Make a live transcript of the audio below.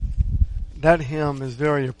That hymn is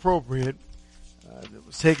very appropriate. It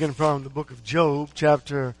was taken from the book of Job,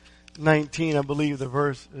 chapter 19. I believe the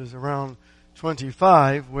verse is around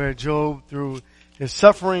 25, where Job, through his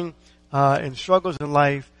suffering and struggles in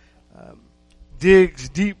life, digs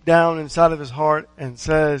deep down inside of his heart and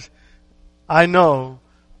says, I know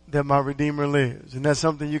that my Redeemer lives. And that's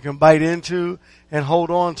something you can bite into and hold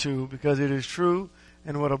on to, because it is true,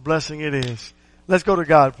 and what a blessing it is. Let's go to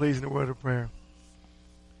God, please, in a word of prayer.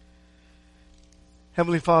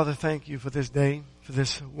 Heavenly Father, thank you for this day, for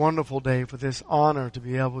this wonderful day, for this honor to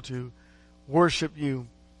be able to worship you.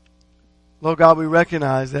 Lord God, we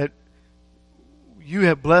recognize that you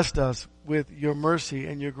have blessed us with your mercy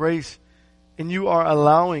and your grace, and you are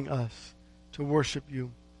allowing us to worship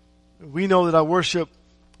you. We know that our worship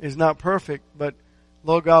is not perfect, but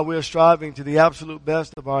Lord God, we are striving to the absolute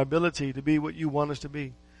best of our ability to be what you want us to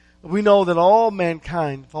be. We know that all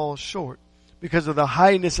mankind falls short because of the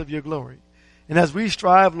highness of your glory. And as we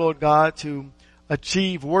strive, Lord God, to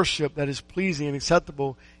achieve worship that is pleasing and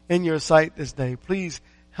acceptable in your sight this day, please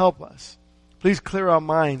help us. Please clear our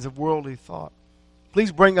minds of worldly thought.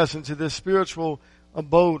 Please bring us into this spiritual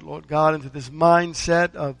abode, Lord God, into this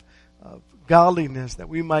mindset of godliness, that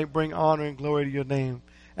we might bring honor and glory to your name.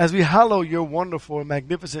 As we hallow your wonderful and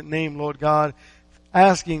magnificent name, Lord God,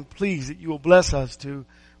 asking, please, that you will bless us to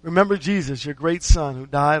remember Jesus, your great Son, who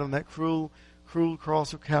died on that cruel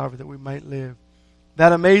cross of Calvary that we might live.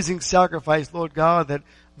 That amazing sacrifice, Lord God, that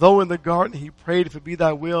though in the garden he prayed, if it be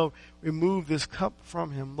thy will, remove this cup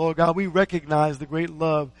from him. Lord God, we recognize the great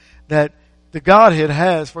love that the Godhead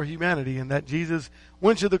has for humanity, and that Jesus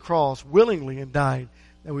went to the cross willingly and died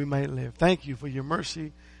that we might live. Thank you for your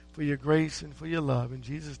mercy, for your grace, and for your love. In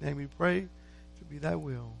Jesus' name we pray, if it be thy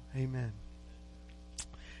will. Amen.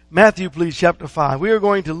 Matthew, please, chapter 5. We are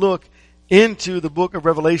going to look into the book of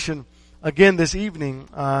Revelation again this evening,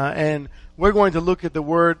 and we're going to look at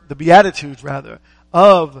the Beatitudes,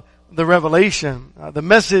 of the Revelation. The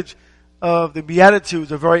message of the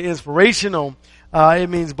Beatitudes are very inspirational. It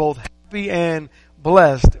means both happy and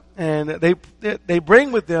blessed, and they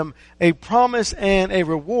bring with them a promise and a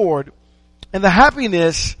reward, and the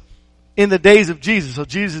happiness in the days of Jesus. So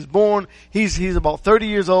Jesus is born. He's about 30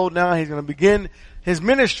 years old now. He's going to begin his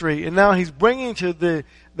ministry, and now he's bringing to the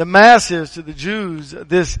masses, to the Jews,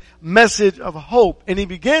 this message of hope. And he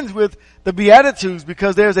begins with the Beatitudes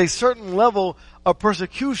because there's a certain level of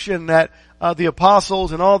persecution that the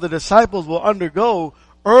apostles and all the disciples will undergo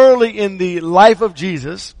early in the life of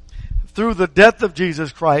Jesus through the death of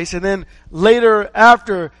Jesus Christ, and then later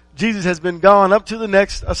after Jesus has been gone up to the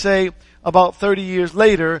next, about 30 years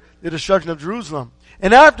later, the destruction of Jerusalem.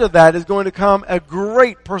 And after that is going to come a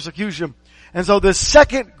great persecution. And so the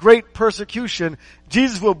second great persecution,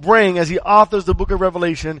 Jesus will bring, as he authors the book of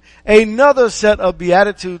Revelation, another set of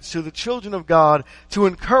Beatitudes to the children of God to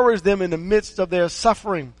encourage them in the midst of their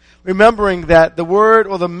suffering. Remembering that the word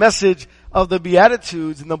or the message of the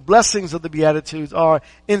Beatitudes and the blessings of the Beatitudes are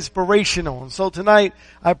inspirational. And so tonight,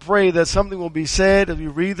 I pray that something will be said as we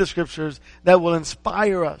read the scriptures that will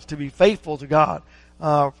inspire us to be faithful to God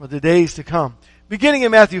for the days to come. Beginning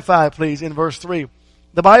in Matthew 5, please, in verse 3.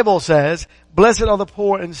 The Bible says, "Blessed are the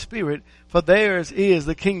poor in spirit, for theirs is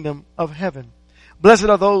the kingdom of heaven. Blessed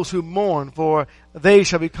are those who mourn, for they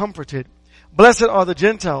shall be comforted. Blessed are the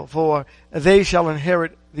gentle, for they shall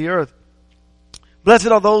inherit the earth. Blessed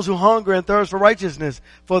are those who hunger and thirst for righteousness,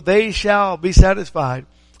 for they shall be satisfied.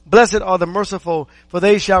 Blessed are the merciful, for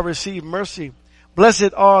they shall receive mercy.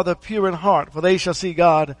 Blessed are the pure in heart, for they shall see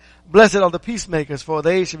God. Blessed are the peacemakers, for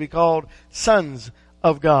they shall be called sons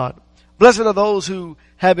of God. Blessed are those who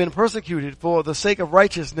have been persecuted for the sake of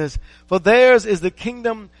righteousness, for theirs is the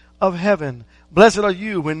kingdom of heaven. Blessed are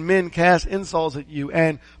you when men cast insults at you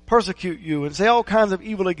and persecute you and say all kinds of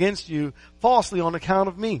evil against you falsely on account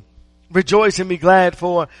of me. Rejoice and be glad,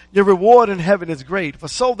 for your reward in heaven is great. For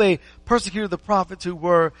so they persecuted the prophets who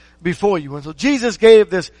were before you." And so Jesus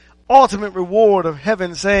gave this ultimate reward of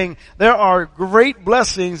heaven, saying there are great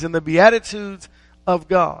blessings in the Beatitudes of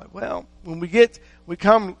God. Well, when we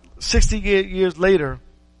come 60 years later,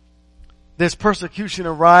 this persecution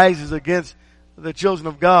arises against the children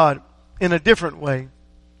of God in a different way.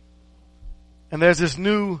 And there's this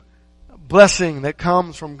new blessing that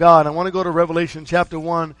comes from God. I want to go to Revelation chapter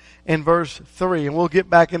 1 and verse 3. And we'll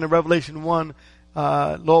get back into Revelation 1,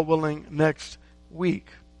 Lord willing, next week.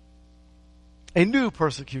 A new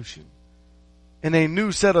persecution and a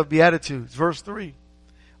new set of Beatitudes. Verse 3.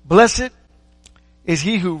 "Blessed is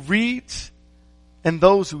he who reads and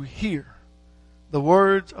those who hear the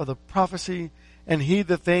words of the prophecy and heed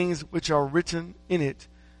the things which are written in it,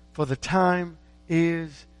 for the time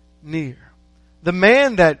is near." The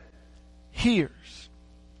man that hears.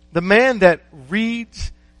 The man that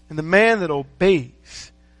reads and the man that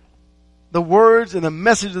obeys the words and the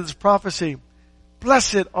message of this prophecy.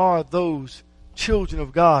 Blessed are those children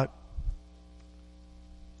of God.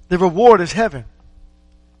 The reward is heaven.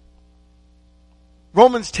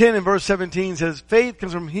 Romans 10 and verse 17 says, faith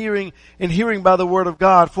comes from hearing, and hearing by the word of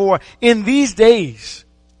God. For in these days,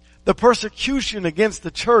 the persecution against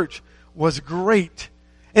the church was great.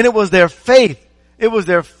 And it was their faith. It was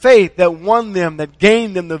their faith that won them, that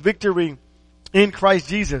gained them the victory in Christ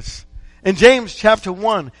Jesus. In James chapter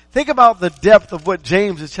 1, think about the depth of what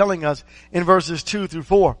James is telling us in verses 2 through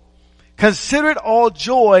 4. Consider it all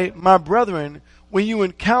joy, my brethren, when you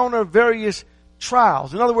encounter various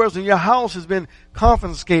trials. In other words, when your house has been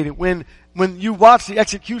confiscated, when you watch the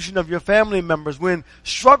execution of your family members, when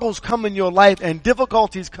struggles come in your life and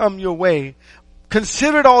difficulties come your way,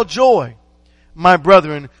 consider it all joy, my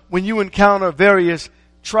brethren, when you encounter various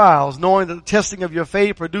trials, knowing that the testing of your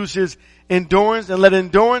faith produces endurance, and let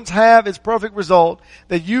endurance have its perfect result,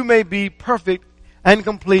 that you may be perfect and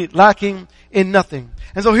complete, lacking in nothing.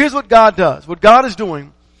 And so here's what God does. What God is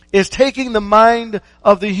doing is taking the mind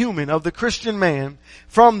of the human, of the Christian man,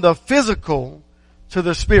 from the physical to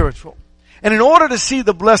the spiritual. And in order to see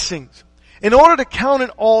the blessings, in order to count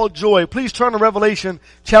it all joy, please turn to Revelation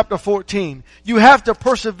chapter 14. You have to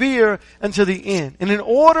persevere unto the end. And in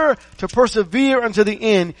order to persevere unto the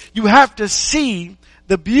end, you have to see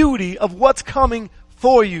the beauty of what's coming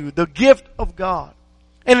for you, the gift of God.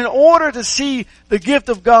 And in order to see the gift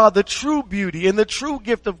of God, the true beauty and the true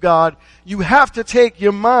gift of God, you have to take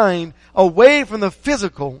your mind away from the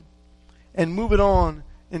physical and move it on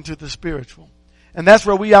into the spiritual. And that's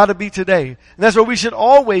where we ought to be today. And that's where we should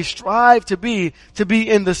always strive to be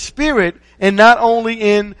in the spirit and not only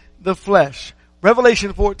in the flesh.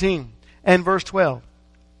 Revelation 14 and verse 12.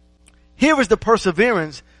 Here is the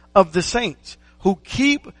perseverance of the saints who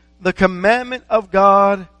keep the commandment of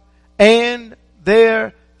God and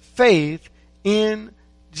their faith in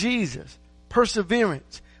Jesus.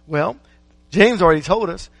 Perseverance. Well, James already told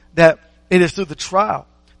us that it is through the trial.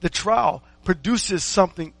 The trial produces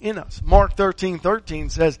something in us. Mark 13:13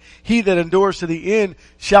 says, he that endures to the end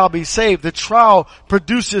shall be saved. The trial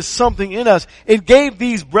produces something in us. It gave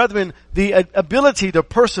these brethren the ability to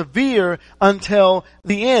persevere until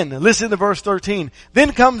the end. Listen to verse 13.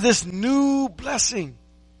 Then comes this new blessing.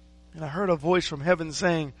 And I heard a voice from heaven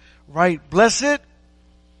saying, right, blessed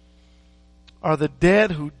are the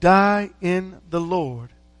dead who die in the Lord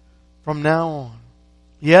from now on.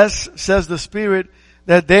 Yes, says the Spirit,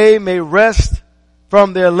 that they may rest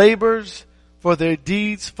from their labors, for their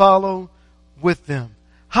deeds follow with them.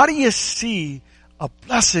 How do you see a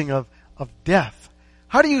blessing of death?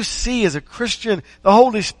 How do you see as a Christian the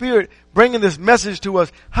Holy Spirit bringing this message to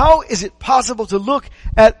us? How is it possible to look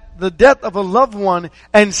at the death of a loved one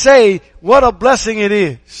and say, what a blessing it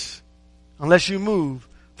is, unless you move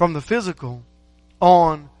from the physical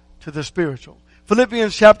on to the spiritual?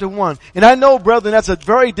 Philippians chapter 1. And I know, brethren, that's a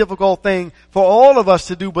very difficult thing for all of us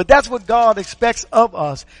to do, but that's what God expects of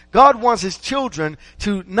us. God wants His children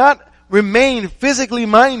to not remain physically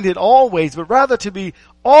minded always, but rather to be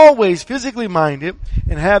always physically minded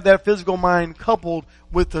and have that physical mind coupled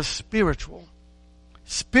with the spiritual.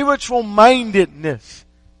 Spiritual mindedness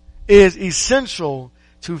is essential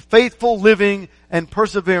to faithful living and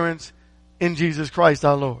perseverance in Jesus Christ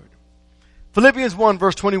our Lord. Philippians 1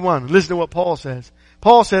 verse 21. Listen to what Paul says.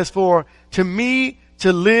 Paul says, for to me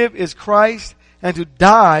to live is Christ and to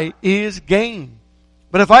die is gain.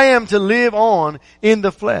 But if I am to live on in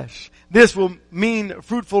the flesh, this will mean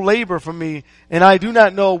fruitful labor for me, and I do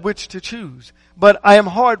not know which to choose. But I am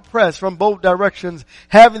hard pressed from both directions,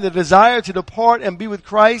 having the desire to depart and be with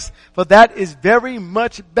Christ, for that is very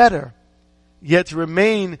much better. Yet to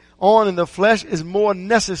remain on in the flesh is more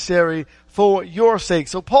necessary for your sake.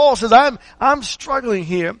 So Paul says, I'm struggling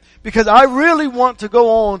here because I really want to go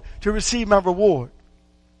on to receive my reward.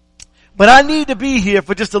 But I need to be here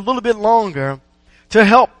for just a little bit longer to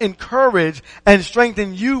help encourage and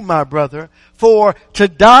strengthen you, my brother. For to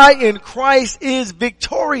die in Christ is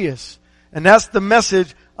victorious. And that's the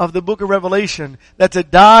message of the book of Revelation, that to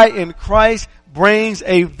die in Christ brings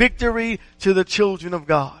a victory to the children of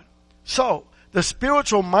God. So, the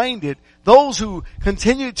spiritual minded, those who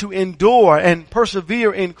continue to endure and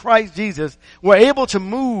persevere in Christ Jesus, were able to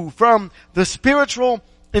move from the spiritual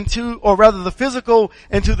into, or rather the physical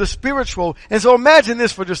into the spiritual. And so imagine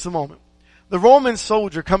this for just a moment. The Roman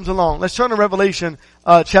soldier comes along. Let's turn to Revelation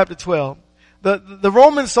chapter 12. The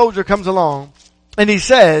Roman soldier comes along and he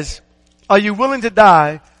says, are you willing to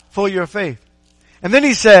die for your faith? And then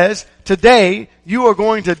he says, today you are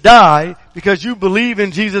going to die because you believe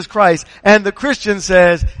in Jesus Christ. And the Christian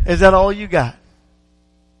says, is that all you got?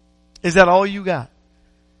 Is that all you got?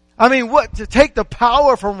 I mean, what, to take the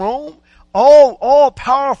power from Rome? All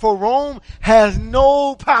powerful Rome has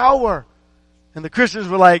no power. And the Christians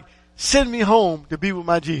were like, send me home to be with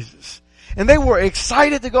my Jesus. And they were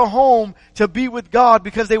excited to go home to be with God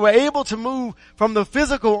because they were able to move from the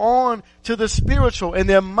physical on to the spiritual, and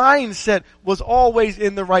their mindset was always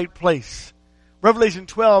in the right place. Revelation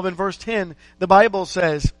 12 and verse 10, the Bible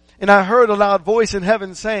says, and I heard a loud voice in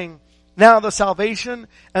heaven saying, now the salvation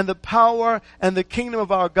and the power and the kingdom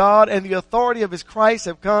of our God and the authority of his Christ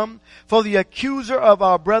have come, for the accuser of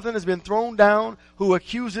our brethren has been thrown down, who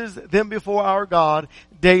accuses them before our God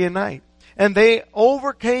day and night. And they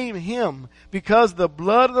overcame him because of the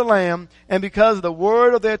blood of the Lamb and because of the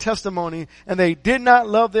word of their testimony, and they did not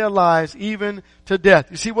love their lives even to death.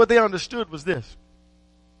 You see, what they understood was this.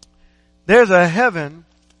 There's a heaven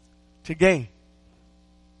to gain.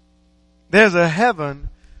 There's a heaven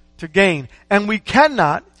to gain. And we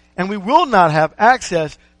cannot and we will not have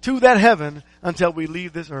access to that heaven until we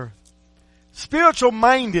leave this earth. Spiritual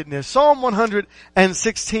mindedness, Psalm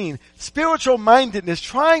 116, spiritual mindedness,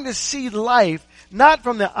 trying to see life not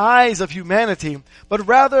from the eyes of humanity, but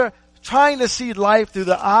rather trying to see life through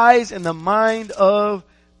the eyes and the mind of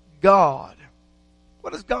God.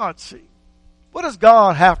 What does God see? What does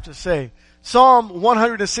God have to say? Psalm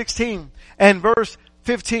 116 and verse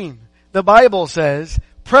 15, the Bible says,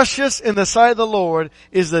 precious in the sight of the Lord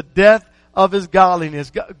is the death of his godliness,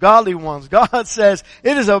 godly ones. God says,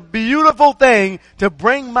 it is a beautiful thing to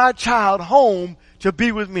bring my child home to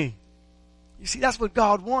be with me. You see, that's what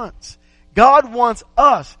God wants. God wants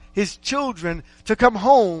us, his children, to come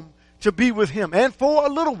home to be with him. And for a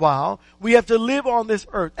little while, we have to live on this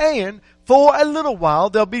earth. And for a little while,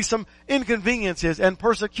 there'll be some inconveniences and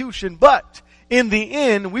persecution. But in the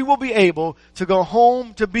end, we will be able to go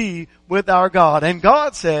home to be with our God. And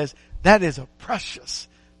God says that is a precious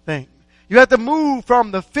thing. You have to move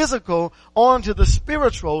from the physical onto the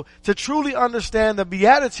spiritual to truly understand the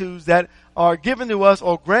beatitudes that are given to us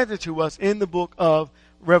or granted to us in the book of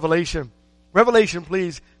Revelation. Revelation,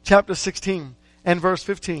 please, chapter 16 and verse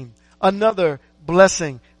 15. Another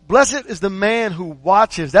blessing. Blessed is the man who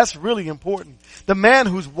watches. That's really important. The man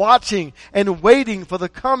who's watching and waiting for the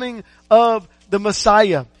coming of the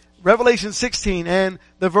Messiah. Revelation 16 and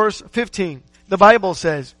the verse 15. The Bible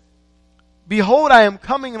says, behold, I am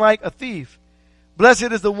coming like a thief.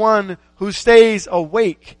 Blessed is the one who stays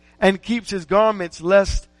awake and keeps his garments,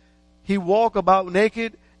 lest he walk about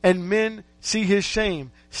naked and men see his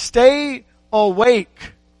shame. Stay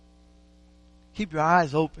awake. Keep your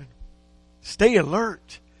eyes open. Stay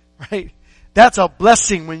alert, right? That's a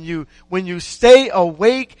blessing when you stay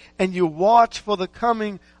awake and you watch for the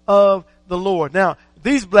coming of the Lord. Now,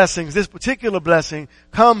 these blessings, this particular blessing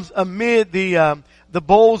comes amid the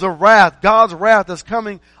bowls of wrath, God's wrath that's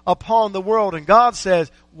coming upon the world. And God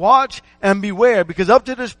says, watch and beware, because up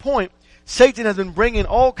to this point, Satan has been bringing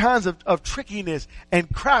all kinds of trickiness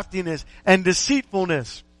and craftiness and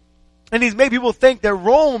deceitfulness. And he's made people think that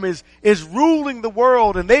Rome is ruling the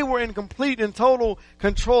world and they were in complete and total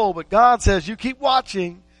control. But God says, you keep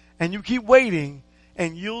watching and you keep waiting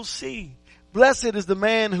and you'll see. Blessed is the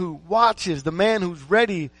man who watches, the man who's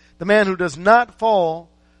ready, the man who does not fall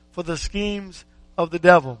for the schemes of the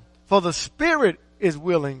devil. For the spirit is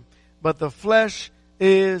willing, but the flesh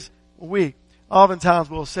is weak. Oftentimes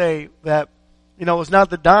we'll say that, it's not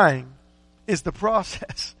the dying, it's the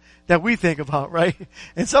process that we think about, right?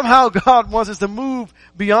 And somehow God wants us to move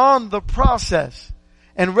beyond the process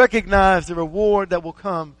and recognize the reward that will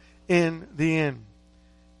come in the end.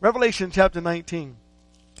 Revelation chapter 19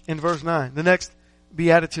 in verse 9, the next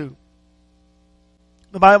beatitude.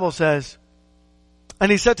 The Bible says, and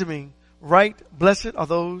he said to me, right, blessed are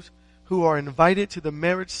those who are invited to the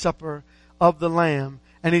marriage supper of the Lamb.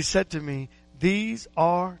 And he said to me, these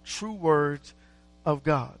are true words of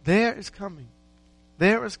God. There is coming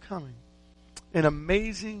an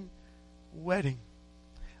amazing wedding.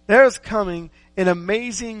 There is coming an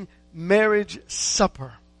amazing marriage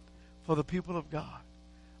supper for the people of God.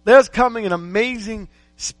 There's coming an amazing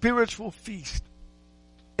spiritual feast.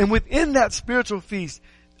 And within that spiritual feast,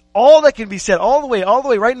 all that can be said, all the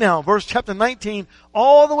way right now, verse chapter 19,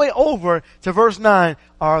 all the way over to verse 9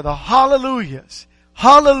 are the hallelujahs.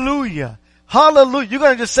 Hallelujah. Hallelujah. You're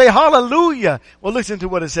going to just say hallelujah. Well, listen to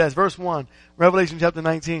what it says. Verse 1, Revelation chapter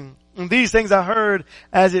 19. And these things I heard,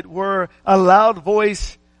 as it were, a loud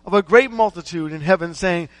voice of a great multitude in heaven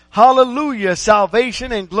saying, hallelujah,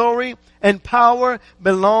 salvation and glory and power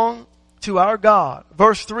belong to our God.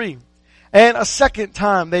 Verse 3, And a second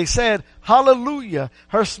time they said, hallelujah.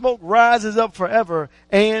 Her smoke rises up forever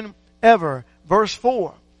and ever. Verse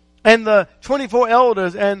 4. And the 24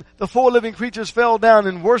 elders and the 4 living creatures fell down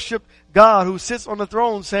and worshiped God who sits on the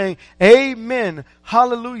throne, saying, Amen,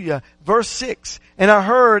 hallelujah. Verse 6. And I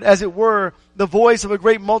heard, as it were, the voice of a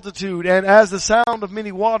great multitude, and as the sound of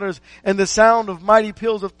many waters, and the sound of mighty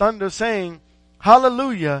peals of thunder, saying,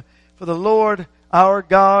 Hallelujah, for the Lord our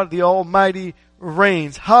God, the Almighty,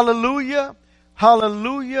 reigns. Hallelujah,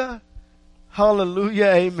 hallelujah, hallelujah,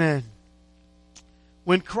 amen.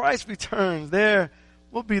 When Christ returns, there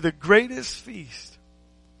will be the greatest feast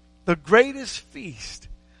that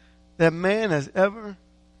man has ever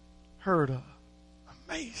heard of.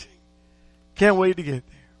 Amazing. Can't wait to get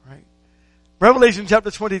there, right? Revelation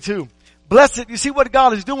chapter 22. Blessed, you see what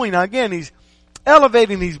God is doing now. Again, He's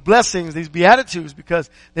elevating these blessings, these beatitudes, because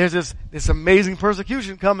there's this amazing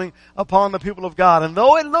persecution coming upon the people of God. And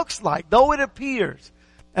though it appears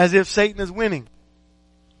as if Satan is winning,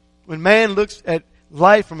 when man looks at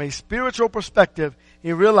life from a spiritual perspective,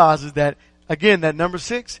 he realizes that, again, that number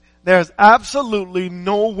 6, there's absolutely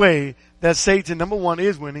no way that Satan, number 1,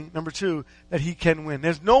 is winning. Number 2, that he can win.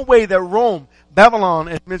 There's no way that Rome, Babylon,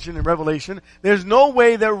 as mentioned in Revelation, there's no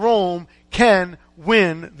way that Rome can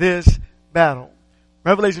win this battle.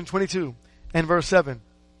 Revelation 22 and verse 7.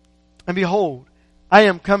 And behold, I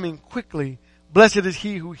am coming quickly. Blessed is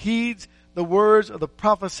he who heeds the words of the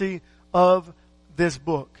prophecy of this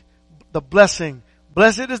book. The blessing.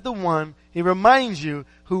 Blessed is the one, he reminds you,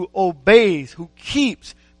 who obeys, who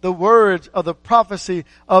keeps the words of the prophecy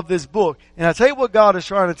of this book. And I tell you what God is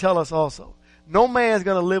trying to tell us also. No man's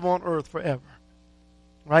going to live on earth forever.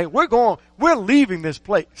 Right? We're leaving this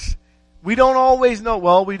place. We don't always know,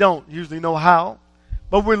 well, we don't usually know how,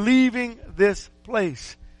 but we're leaving this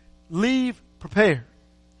place. Leave prepared.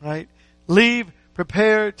 Right? Leave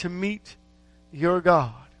prepared to meet your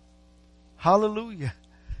God. Hallelujah.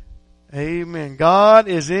 Amen. God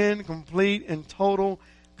is in complete and total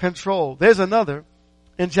control. There's another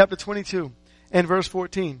in chapter 22 and verse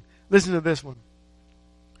 14. Listen to this one.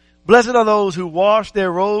 Blessed are those who wash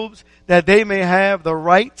their robes, that they may have the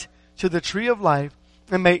right to the tree of life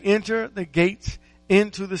and may enter the gates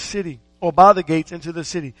into the city, or by the gates into the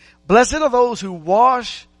city. Blessed are those who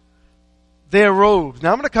wash their robes.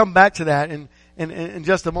 Now I'm going to come back to that in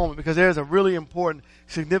just a moment, because there's a really important,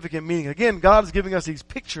 significant meaning. Again, God is giving us these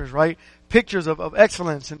pictures, right? Pictures of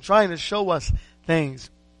excellence and trying to show us things.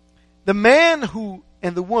 The man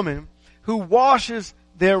and the woman who washes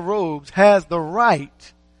their robes has the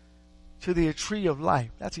right to the tree of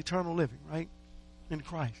life. That's eternal living, right? In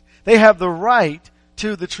Christ. They have the right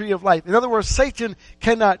to the tree of life. In other words, Satan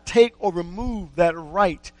cannot take or remove that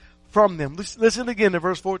right from them. Listen again to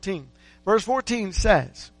verse 14. Verse 14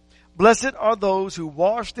 says, Blessed are those who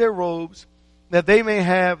wash their robes, that they may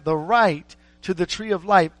have the right to the tree of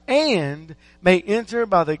life and may enter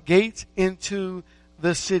by the gates into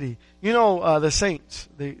the city. You know, the saints,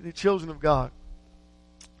 the children of God,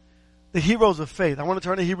 the heroes of faith. I want to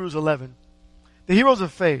turn to Hebrews 11. The heroes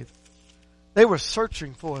of faith, they were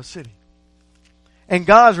searching for a city. And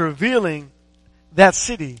God's revealing that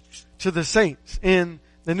city to the saints in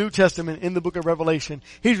the New Testament, in the book of Revelation.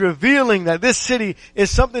 He's revealing that this city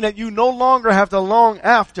is something that you no longer have to long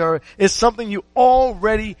after. It's something you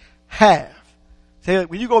already have. Say,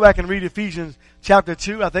 when you go back and read Ephesians chapter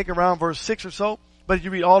 2, I think around verse 6 or so, but if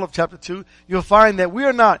you read all of chapter 2, you'll find that we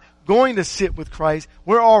are not going to sit with Christ.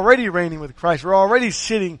 We're already reigning with Christ. We're already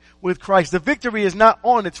sitting with Christ. The victory is not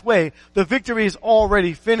on its way. The victory is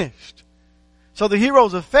already finished. So the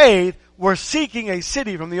heroes of faith were seeking a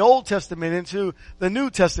city from the Old Testament into the New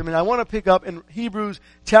Testament. I want to pick up in Hebrews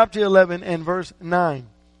chapter 11 and verse 9.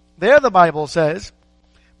 There the Bible says,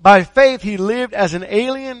 by faith he lived as an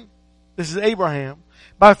alien. This is Abraham.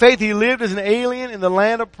 By faith he lived as an alien in the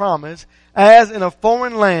land of promise, as in a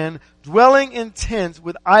foreign land, dwelling in tents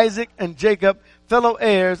with Isaac and Jacob, fellow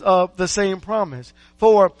heirs of the same promise.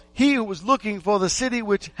 For he who was looking for the city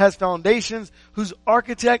which has foundations, whose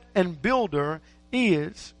architect and builder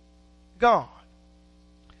is God.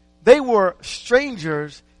 They were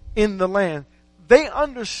strangers in the land. They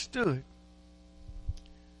understood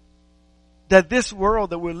that this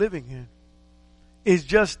world that we're living in is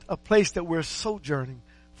just a place that we're sojourning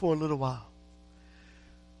for a little while.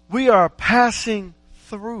 We are passing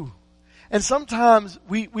through. And sometimes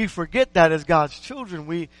we forget that as God's children.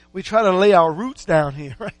 We try to lay our roots down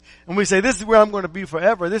here, right? And we say, this is where I'm going to be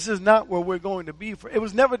forever. This is not where we're going to be. It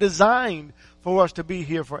was never designed for us to be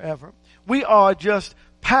here forever. We are just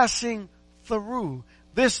passing through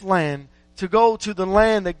this land to go to the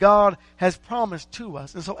land that God has promised to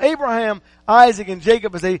us. And so Abraham, Isaac, and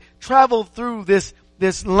Jacob, as they traveled through this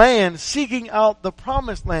land, seeking out the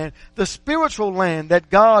promised land, the spiritual land that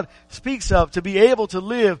God speaks of, to be able to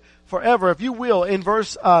live forever. If you will, in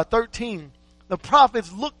verse 13, the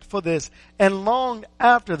prophets looked for this and longed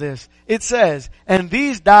after this. It says, and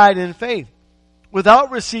these died in faith,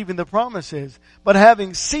 without receiving the promises, but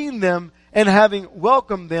having seen them and having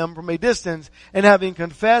welcomed them from a distance, and having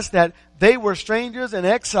confessed that they were strangers and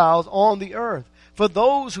exiles on the earth. For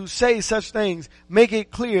those who say such things make it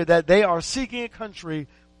clear that they are seeking a country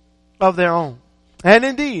of their own. And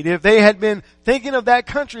indeed, if they had been thinking of that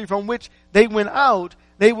country from which they went out,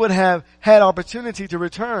 they would have had opportunity to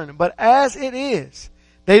return. But as it is,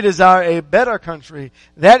 they desire a better country,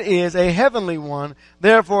 that is, a heavenly one.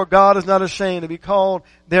 Therefore, God is not ashamed to be called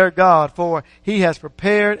their God, for He has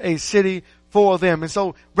prepared a city for them. And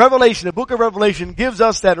so, Revelation, the book of Revelation, gives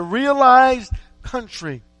us that realized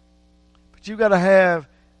country. But you've got to have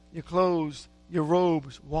your clothes, your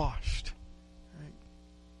robes washed, right,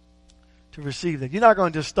 to receive that. You're not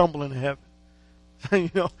going to just stumble into heaven.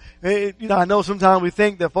 I know sometimes we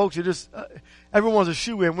think that folks are just, everyone's a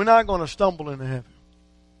shoe-in. We're not going to stumble into heaven.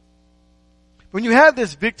 When you have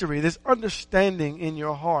this victory, this understanding in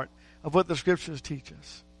your heart of what the scriptures teach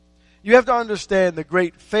us, you have to understand the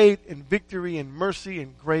great faith and victory and mercy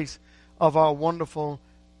and grace of our wonderful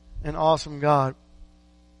and awesome God.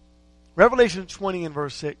 Revelation 20 and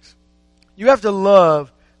verse 6. You have to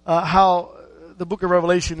love how the book of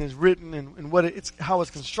Revelation is written and how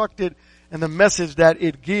it's constructed and the message that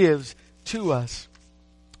it gives to us.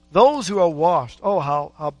 Those who are washed, oh,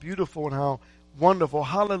 how beautiful and how wonderful.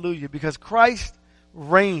 Hallelujah. Because Christ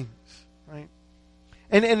reigns, right?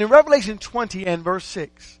 And in Revelation 20 and verse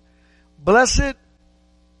 6, blessed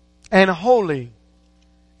and holy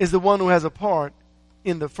is the one who has a part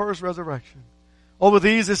in the first resurrection. Over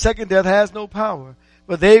these the second death has no power,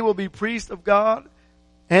 but they will be priests of God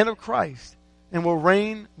and of Christ, and will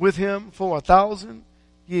reign with Him for 1,000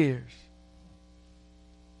 years.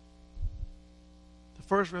 The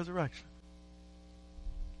first resurrection.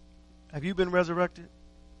 Have you been resurrected?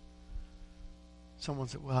 Someone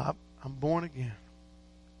said, well, I'm born again.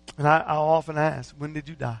 And I often ask, when did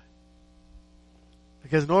you die?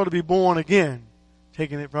 Because in order to be born again,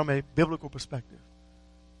 taking it from a biblical perspective,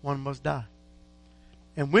 one must die.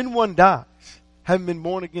 And when one dies, having been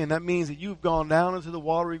born again, that means that you've gone down into the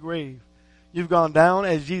watery grave. You've gone down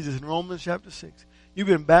as Jesus in Romans chapter 6. You've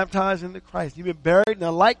been baptized into Christ. You've been buried in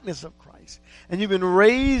the likeness of Christ. And you've been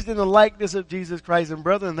raised in the likeness of Jesus Christ. And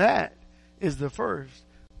brethren, that is the first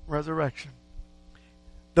resurrection.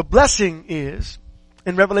 The blessing is,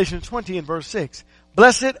 in Revelation 20 and verse 6,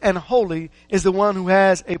 blessed and holy is the one who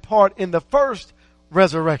has a part in the first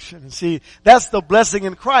resurrection. And see, that's the blessing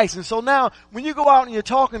in Christ. And so now, when you go out and you're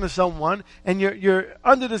talking to someone, and you're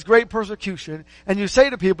under this great persecution, and you say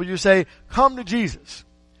to people, you say, come to Jesus.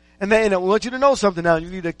 And I want you to know something now. You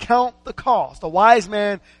need to count the cost. A wise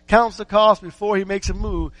man counts the cost before he makes a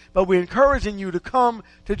move. But we're encouraging you to come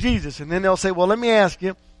to Jesus. And then they'll say, well, let me ask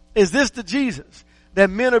you, is this the Jesus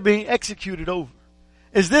that men are being executed over?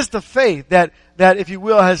 Is this the faith that, if you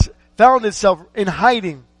will, has found itself in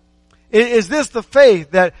hiding? Is this the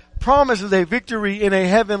faith that promises a victory in a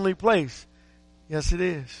heavenly place? Yes, it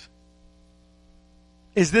is.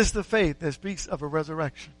 Is this the faith that speaks of a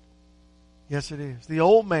resurrection? Yes, it is. The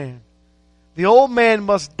old man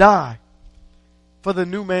must die for the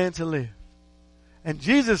new man to live. And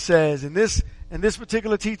Jesus says in this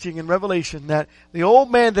particular teaching in Revelation that the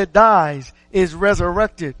old man that dies is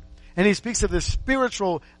resurrected. And he speaks of the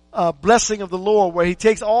spiritual blessing of the Lord, where He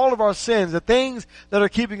takes all of our sins, the things that are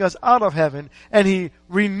keeping us out of heaven, and He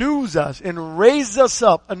renews us and raises us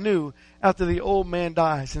up anew after the old man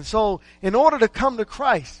dies. And so, in order to come to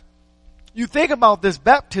Christ, you think about this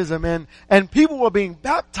baptism, and people were being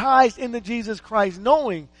baptized into Jesus Christ,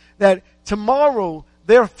 knowing that tomorrow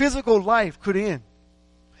their physical life could end.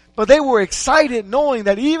 But they were excited knowing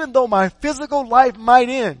that even though my physical life might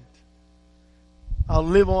end, I'll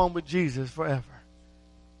live on with Jesus forever.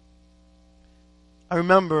 I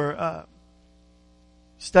remember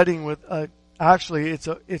studying with, actually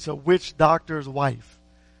it's a witch doctor's wife.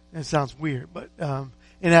 It sounds weird, but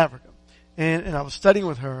in Africa. And I was studying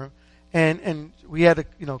with her, and we had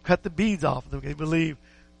to, cut the beads off. They believe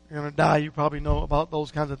you're going to die. You probably know about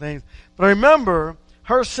those kinds of things. But I remember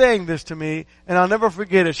her saying this to me, and I'll never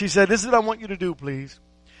forget it. She said, this is what I want you to do, please.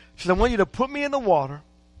 She said, I want you to put me in the water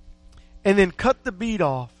and then cut the bead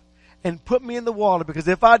off and put me in the water, because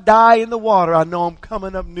if I die in the water, I know I'm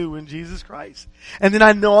coming up new in Jesus Christ. And then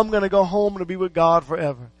I know I'm going to go home and be with God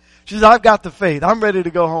forever. She says, I've got the faith. I'm ready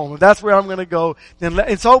to go home. If that's where I'm going to go, then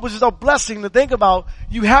and so it was just a blessing to think about.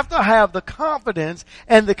 You have to have the confidence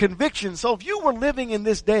and the conviction. So if you were living in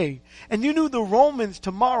this day and you knew the Romans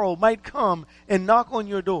tomorrow might come and knock on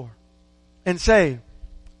your door and say,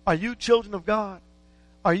 are you children of God?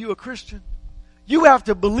 Are you a Christian? You have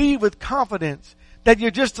to believe with confidence that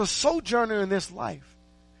you're just a sojourner in this life.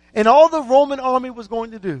 And all the Roman army was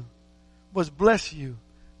going to do was bless you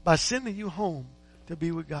by sending you home to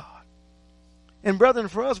be with God. And brethren,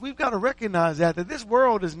 for us, we've got to recognize that this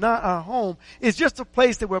world is not our home. It's just a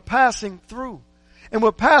place that we're passing through. And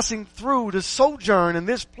we're passing through to sojourn in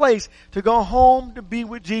this place to go home to be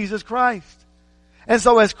with Jesus Christ. And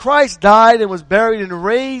so as Christ died and was buried and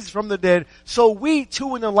raised from the dead, so we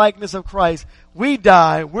too in the likeness of Christ, we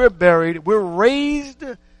die, we're buried, we're raised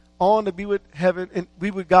on to be with heaven and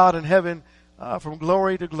be with God in heaven from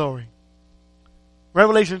glory to glory.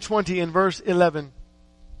 Revelation 20 and verse 11.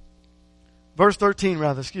 Verse 13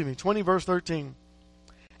 rather, 20 verse 13.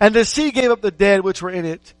 And the sea gave up the dead which were in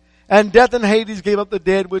it, and death and Hades gave up the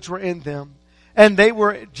dead which were in them. And they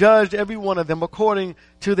were judged every one of them according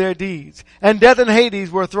to their deeds. And death and Hades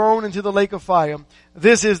were thrown into the lake of fire.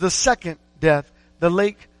 This is the second death, the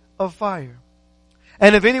lake of fire.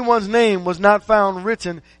 And if anyone's name was not found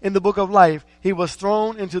written in the book of life, he was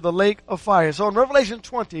thrown into the lake of fire. So in Revelation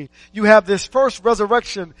 20, you have this first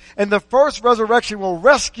resurrection, and the first resurrection will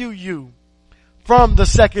rescue you from the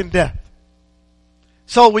second death.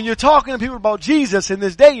 So when you're talking to people about Jesus in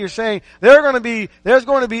this day, you're saying there's going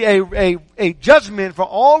to be a judgment for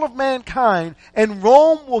all of mankind, and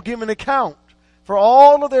Rome will give an account for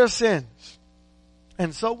all of their sins.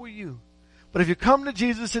 And so will you. But if you come to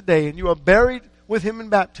Jesus today and you are buried with him in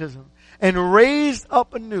baptism and raised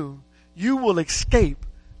up anew, you will escape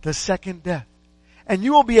the second death. And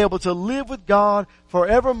you will be able to live with God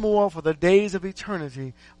forevermore for the days of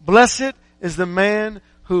eternity. Blessed is the man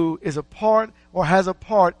who is a part or has a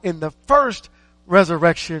part in the first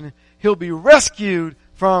resurrection. He'll be rescued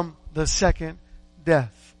from the second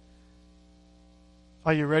death.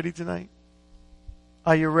 Are you ready tonight?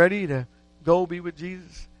 Are you ready to go be with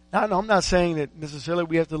Jesus? Now, I'm not saying that necessarily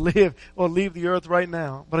we have to live or leave the earth right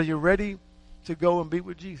now, but are you ready to go and be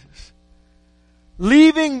with Jesus?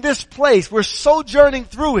 Leaving this place, we're sojourning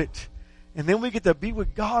through it, and then we get to be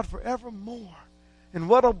with God forevermore. And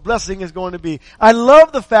what a blessing is going to be. I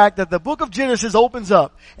love the fact that the book of Genesis opens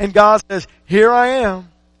up and God says, here I am.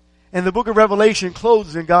 And the book of Revelation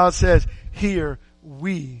closes and God says, here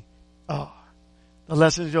we are. The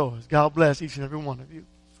lesson is yours. God bless each and every one of you.